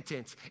and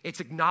repentance.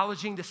 It's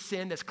acknowledging the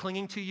sin that's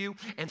clinging to you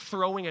and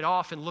throwing it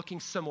off and looking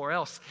somewhere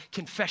else.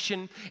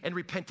 Confession and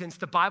repentance.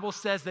 The Bible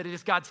says that it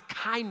is God's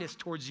kindness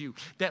towards you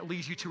that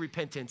leads you to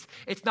repentance.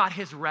 It's not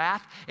his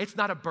wrath. It's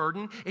not a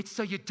burden. It's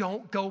so you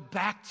don't go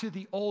back to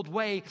the old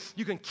way.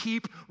 You can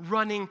keep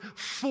running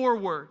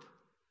forward.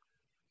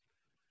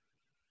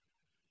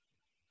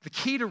 The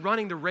key to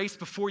running the race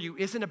before you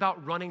isn't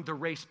about running the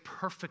race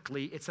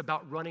perfectly. It's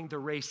about running the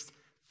race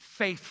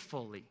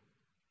faithfully.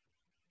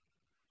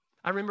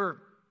 I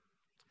remember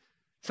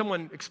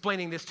someone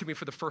explaining this to me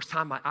for the first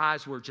time. My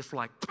eyes were just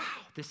like, wow,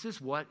 this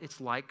is what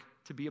it's like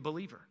to be a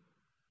believer.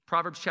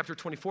 Proverbs chapter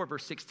 24,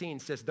 verse 16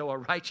 says, though a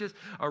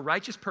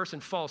righteous person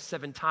falls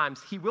 7 times,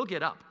 he will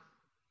get up.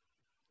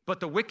 But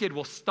the wicked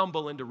will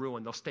stumble into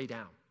ruin. They'll stay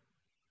down.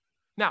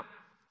 Now,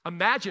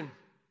 imagine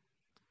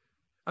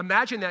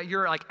that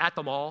you're like at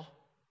the mall,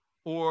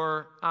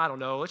 or I don't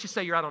know, let's just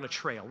say you're out on a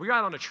trail. We're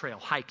out on a trail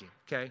hiking,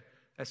 okay?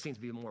 That seems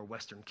to be more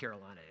Western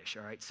Carolina-ish,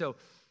 all right? So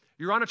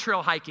you're on a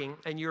trail hiking,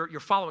 and you're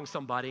following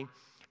somebody,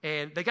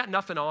 and they got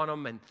nothing on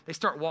them, and they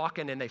start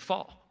walking, and they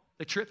fall.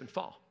 They trip and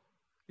fall.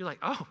 You're like,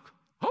 oh,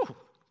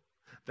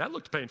 that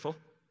looked painful.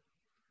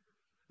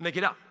 And they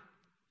get up,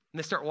 and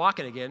they start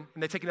walking again,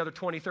 and they take another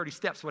 20, 30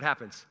 steps. What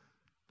happens?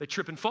 They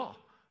trip and fall.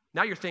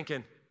 Now you're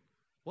thinking,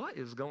 what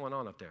is going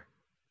on up there?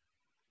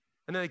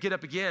 And then they get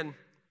up again,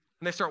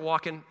 and they start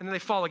walking, and then they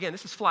fall again.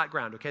 This is flat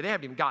ground, okay? They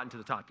haven't even gotten to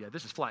the top yet.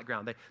 This is flat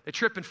ground. They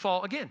trip and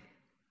fall again.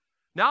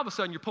 Now all of a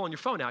sudden you're pulling your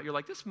phone out. You're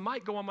like, this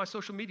might go on my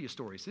social media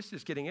stories. This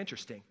is getting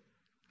interesting.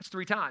 That's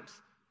 3 times.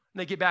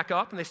 And they get back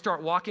up and they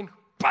start walking.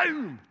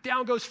 Boom,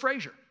 down goes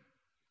Frazier.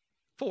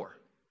 4.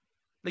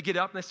 They get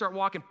up and they start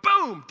walking.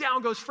 Boom,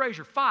 down goes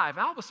Frazier. 5.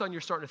 And all of a sudden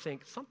you're starting to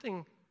think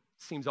something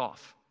seems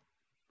off,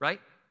 right?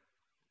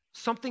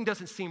 Something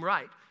doesn't seem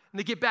right. And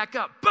they get back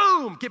up,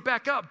 boom, get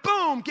back up,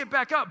 boom, get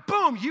back up,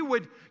 boom. You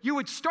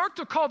would start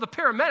to call the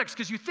paramedics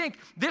because you think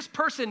this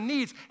person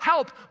needs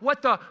help.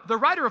 What the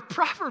writer of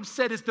Proverbs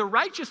said is the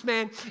righteous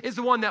man is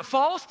the one that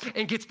falls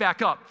and gets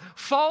back up,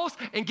 falls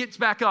and gets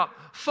back up,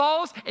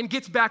 falls and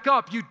gets back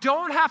up. You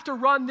don't have to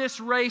run this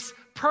race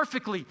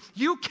perfectly.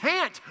 You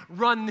can't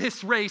run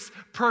this race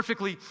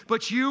perfectly,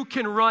 but you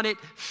can run it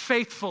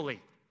faithfully.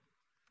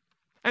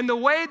 And the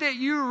way that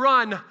you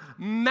run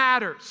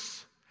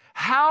matters.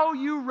 How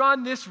you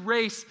run this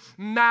race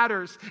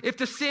matters. If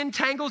the sin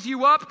tangles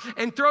you up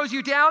and throws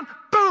you down,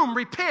 boom,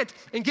 repent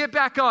and get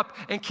back up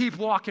and keep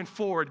walking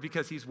forward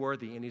because he's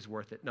worthy and he's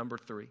worth it. Number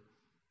 3,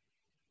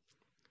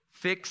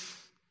 fix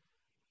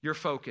your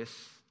focus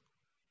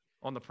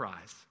on the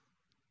prize.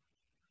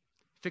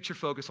 Fix your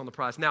focus on the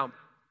prize. Now,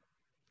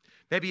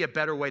 maybe a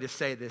better way to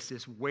say this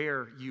is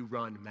where you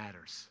run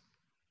matters.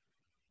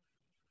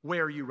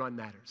 Where you run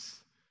matters.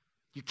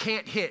 You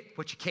can't hit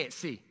what you can't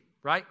see,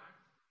 right?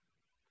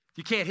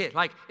 You can't hit.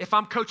 Like if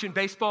I'm coaching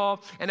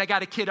baseball and I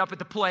got a kid up at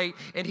the plate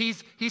and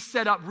he's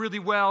set up really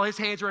well, his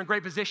hands are in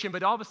great position,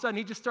 but all of a sudden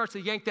he just starts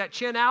to yank that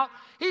chin out,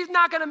 he's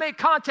not going to make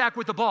contact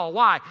with the ball.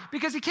 Why?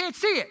 Because he can't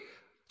see it.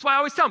 That's why I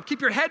always tell him,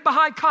 keep your head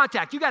behind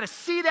contact. You got to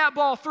see that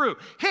ball through.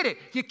 Hit it.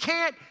 You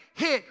can't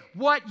hit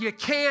what you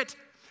can't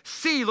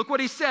see. Look what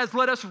he says.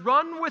 Let us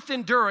run with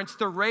endurance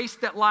the race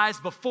that lies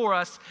before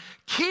us,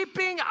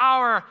 keeping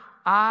our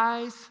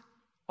eyes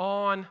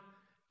on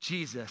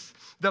Jesus,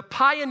 the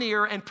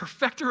pioneer and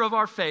perfecter of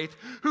our faith,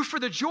 who for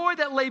the joy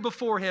that lay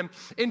before him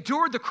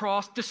endured the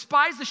cross,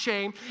 despised the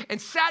shame, and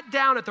sat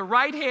down at the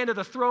right hand of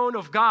the throne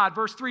of God.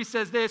 Verse 3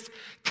 says this,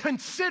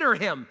 consider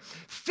him,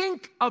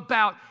 think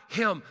about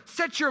him,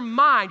 set your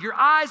mind, your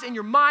eyes and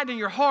your mind and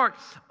your heart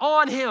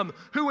on him,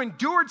 who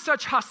endured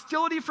such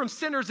hostility from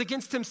sinners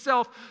against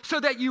himself, so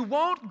that you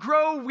won't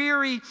grow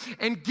weary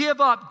and give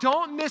up.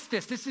 Don't miss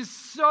this. This is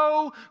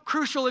so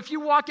crucial. If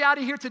you walk out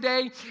of here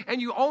today and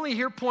you only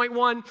hear point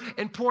 1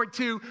 and point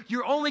 2,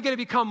 you're only going to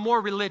become more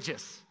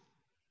religious.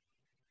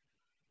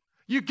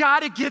 You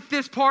got to get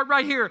this part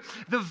right here.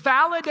 The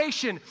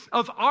validation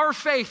of our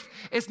faith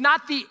is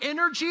not the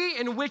energy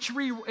in which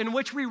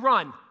we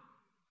run.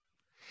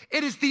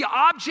 It is the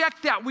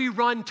object that we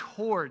run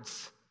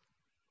towards.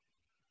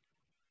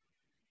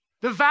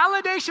 The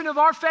validation of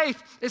our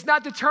faith is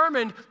not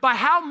determined by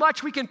how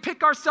much we can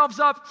pick ourselves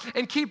up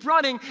and keep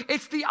running.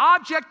 It's the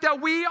object that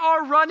we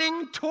are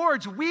running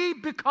towards. We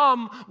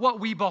become what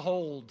we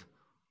behold.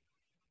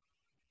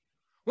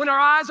 When our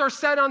eyes are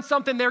set on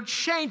something, they're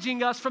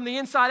changing us from the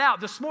inside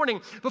out. This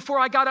morning, before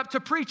I got up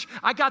to preach,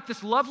 I got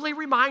this lovely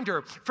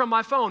reminder from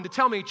my phone to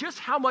tell me just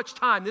how much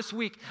time this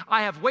week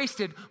I have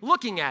wasted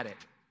looking at it.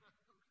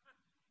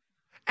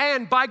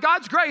 And by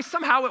God's grace,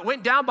 somehow it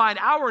went down by 1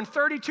 hour and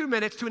 32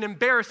 minutes to an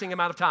embarrassing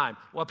amount of time,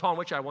 upon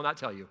which I will not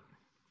tell you.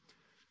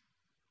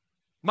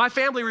 My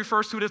family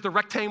refers to it as the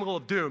rectangle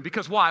of doom,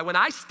 because why? When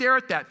I stare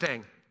at that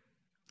thing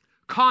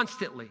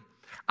constantly,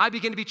 I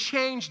begin to be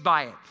changed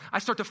by it. I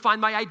start to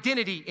find my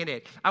identity in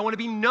it. I want to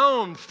be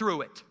known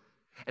through it.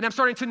 And I'm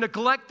starting to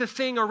neglect the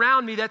thing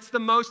around me that's the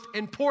most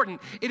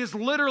important. It is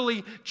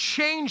literally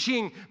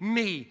changing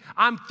me.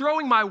 I'm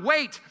throwing my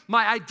weight,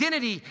 my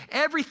identity,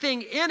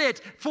 everything in it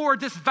for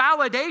this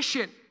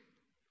validation.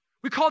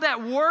 We call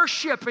that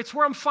worship. It's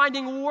where I'm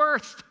finding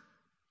worth.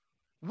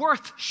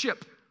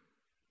 Worthship.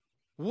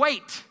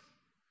 Weight.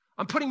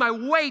 I'm putting my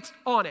weight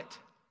on it.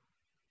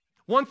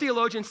 One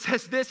theologian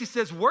says this, he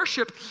says,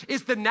 worship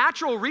is the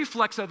natural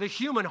reflex of the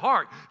human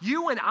heart.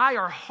 You and I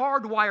are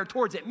hardwired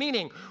towards it,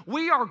 meaning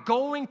we are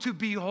going to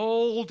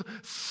behold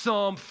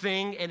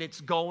something and it's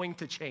going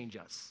to change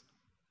us.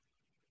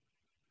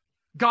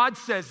 God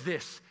says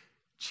this,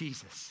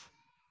 Jesus.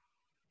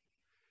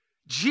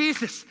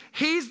 Jesus,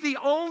 he's the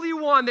only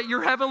one that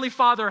your heavenly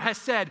Father has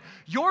said,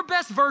 your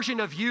best version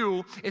of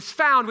you is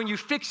found when you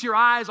fix your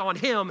eyes on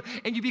him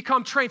and you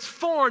become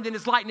transformed in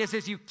his likeness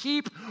as you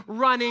keep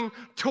running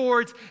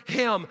towards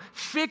him.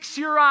 Fix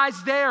your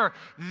eyes there.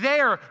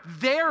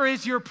 There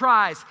is your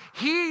prize.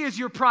 He is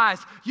your prize.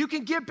 You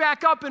can get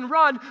back up and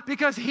run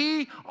because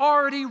he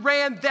already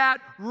ran that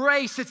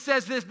race. It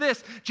says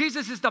this,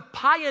 Jesus is the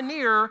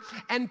pioneer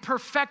and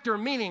perfecter,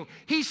 meaning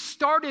he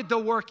started the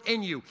work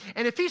in you.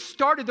 And if he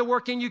started the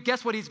work in you,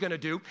 guess what he's going to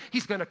do?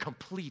 He's going to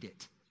complete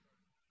it.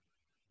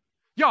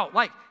 Yo,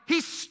 he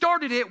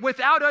started it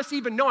without us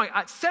even knowing.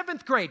 At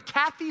 7th grade,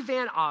 Kathy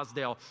Van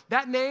Osdale,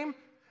 that name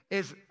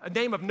is a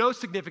name of no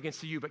significance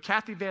to you, but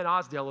Kathy Van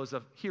Osdale is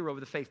a hero of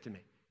the faith to me.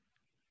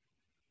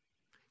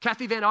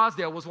 Kathy Van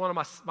Osdale was one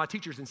of my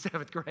teachers in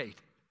 7th grade.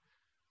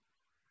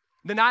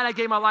 The night I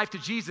gave my life to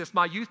Jesus,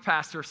 my youth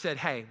pastor said,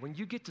 hey, when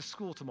you get to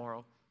school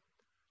tomorrow,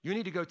 you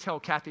need to go tell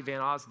Kathy Van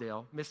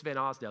Osdale, Miss Van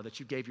Osdale, that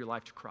you gave your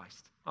life to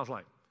Christ. I was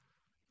like,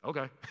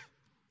 Okay.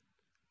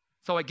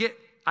 So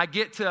I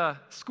get to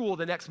school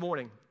the next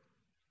morning,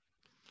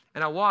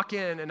 and I walk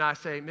in and I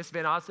say, Miss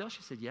Van Osdale?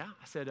 She said, yeah.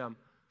 I said,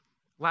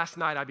 last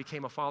night I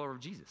became a follower of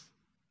Jesus.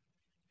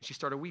 And she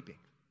started weeping.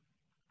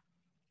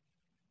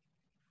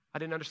 I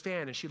didn't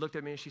understand, and she looked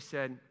at me and she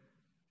said,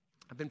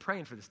 I've been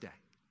praying for this day.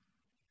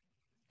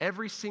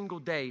 Every single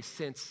day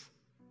since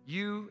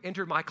you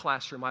entered my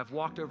classroom, I've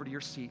walked over to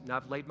your seat and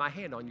I've laid my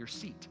hand on your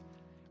seat,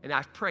 and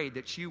I've prayed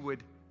that you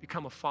would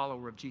become a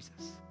follower of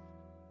Jesus.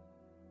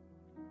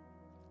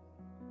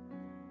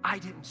 I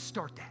didn't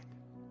start that.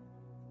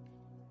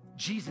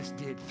 Jesus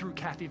did through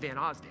Kathy Van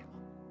Osdale.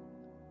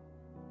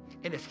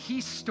 And if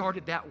he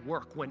started that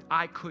work when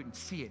I couldn't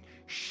see it,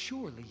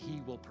 surely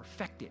he will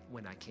perfect it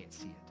when I can't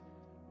see it.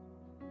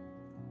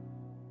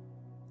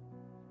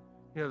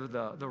 You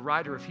know, the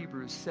writer of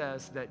Hebrews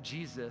says that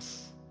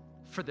Jesus,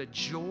 for the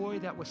joy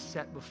that was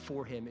set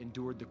before him,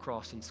 endured the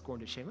cross and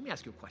scorned its shame. Let me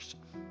ask you a question.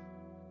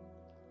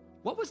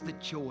 What was the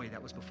joy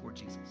that was before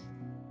Jesus?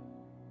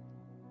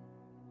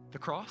 The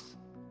cross?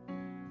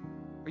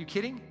 Are you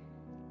kidding?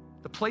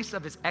 The place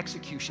of his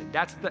execution.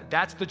 That's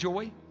the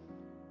joy?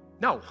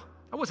 No,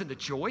 that wasn't the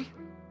joy.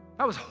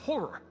 That was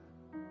horror.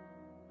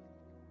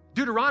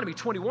 Deuteronomy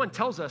 21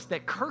 tells us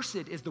that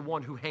cursed is the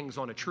one who hangs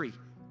on a tree.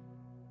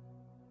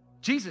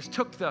 Jesus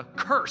took the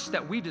curse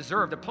that we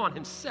deserved upon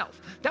himself.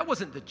 That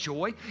wasn't the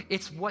joy.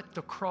 It's what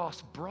the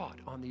cross brought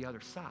on the other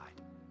side.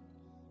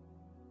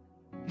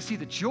 You see,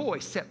 the joy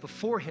set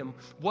before him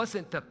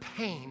wasn't the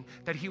pain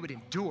that he would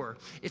endure.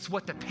 It's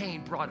what the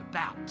pain brought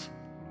about.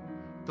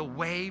 The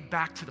way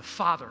back to the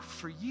Father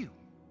for you,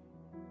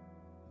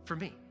 for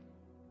me.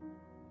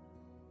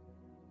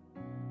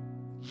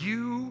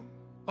 You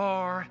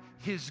are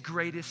his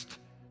greatest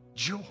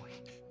joy.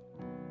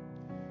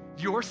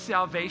 Your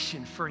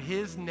salvation, for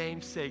his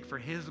name's sake, for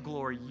his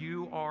glory,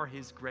 you are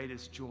his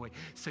greatest joy.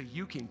 So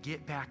you can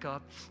get back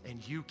up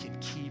and you can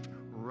keep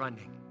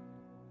running.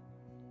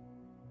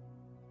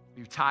 Are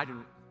you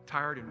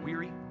tired and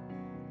weary?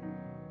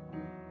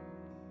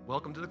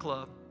 Welcome to the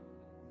club.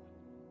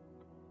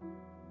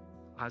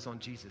 Eyes on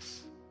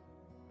Jesus.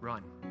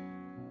 Run.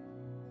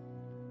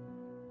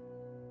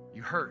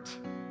 You hurt,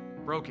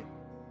 broken.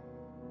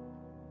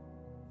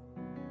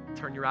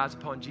 Turn your eyes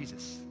upon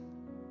Jesus.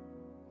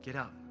 Get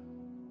up.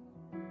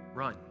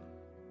 Run.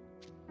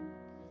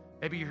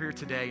 Maybe you're here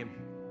today and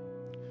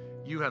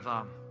you have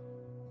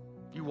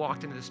you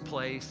walked into this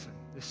place,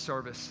 this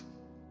service.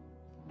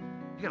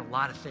 You got a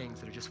lot of things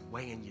that are just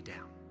weighing you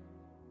down.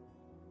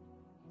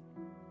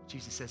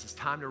 Jesus says it's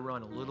time to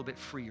run a little bit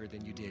freer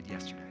than you did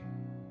yesterday.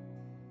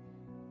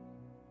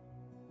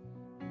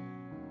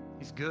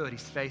 He's good.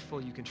 He's faithful.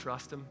 You can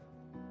trust him.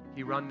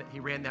 He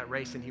ran that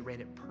race and he ran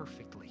it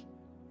perfectly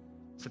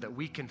so that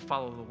we can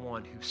follow the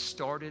one who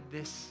started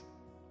this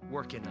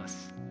work in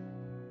us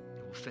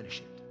and will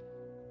finish it.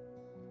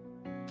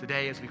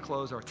 Today, as we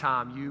close our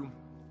time, you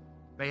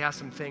may have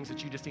some things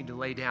that you just need to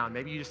lay down.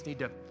 Maybe you just need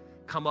to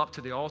come up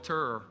to the altar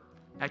or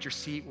at your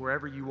seat,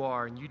 wherever you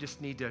are, and you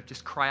just need to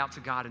just cry out to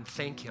God and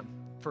thank him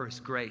for his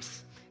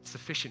grace. It's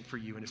sufficient for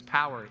you, and his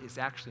power is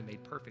actually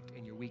made perfect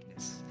in your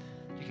weakness.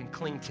 You can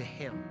cling to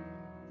him.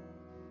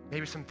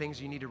 Maybe some things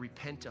you need to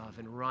repent of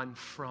and run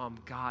from.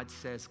 God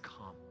says,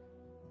 come.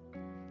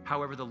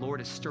 However, the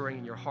Lord is stirring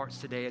in your hearts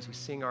today as we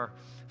sing our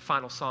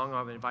final song.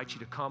 I would invite you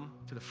to come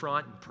to the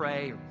front and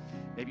pray. Or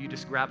maybe you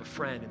just grab a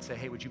friend and say,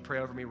 hey, would you pray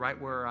over me right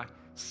where I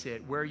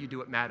sit? Where you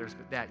do it matters,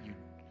 but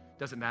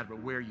doesn't matter,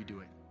 but where you do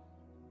it.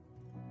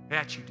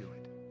 That you do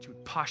it. That you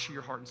would posture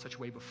your heart in such a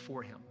way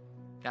before him.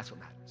 That's what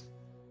matters.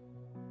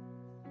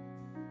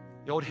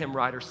 The old hymn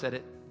writer said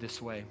it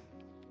this way.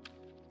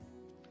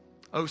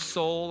 O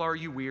soul, are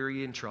you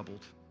weary and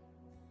troubled?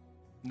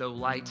 No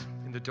light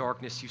in the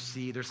darkness you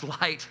see. There's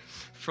light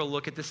for a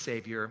look at the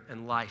Savior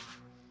and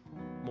life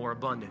more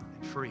abundant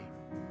and free.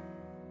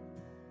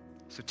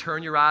 So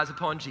turn your eyes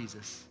upon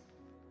Jesus.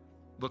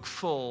 Look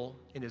full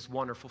in his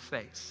wonderful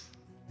face.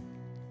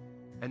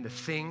 And the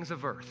things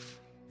of earth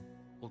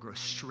will grow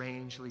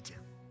strangely dim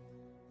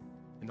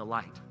in the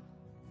light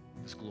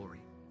of his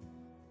glory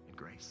and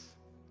grace.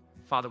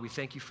 Father, we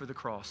thank you for the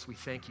cross. We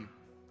thank you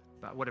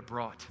about what it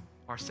brought,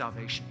 our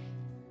salvation.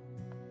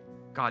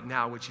 God,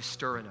 now would you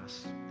stir in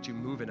us? Would you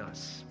move in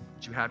us?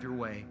 Would you have your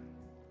way?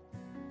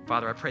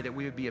 Father, I pray that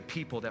we would be a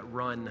people that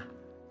run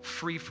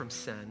free from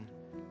sin.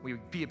 We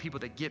would be a people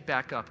that get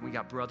back up, and we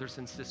got brothers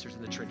and sisters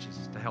in the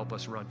trenches to help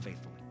us run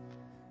faithfully.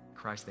 In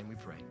Christ's name we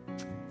pray.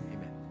 Amen.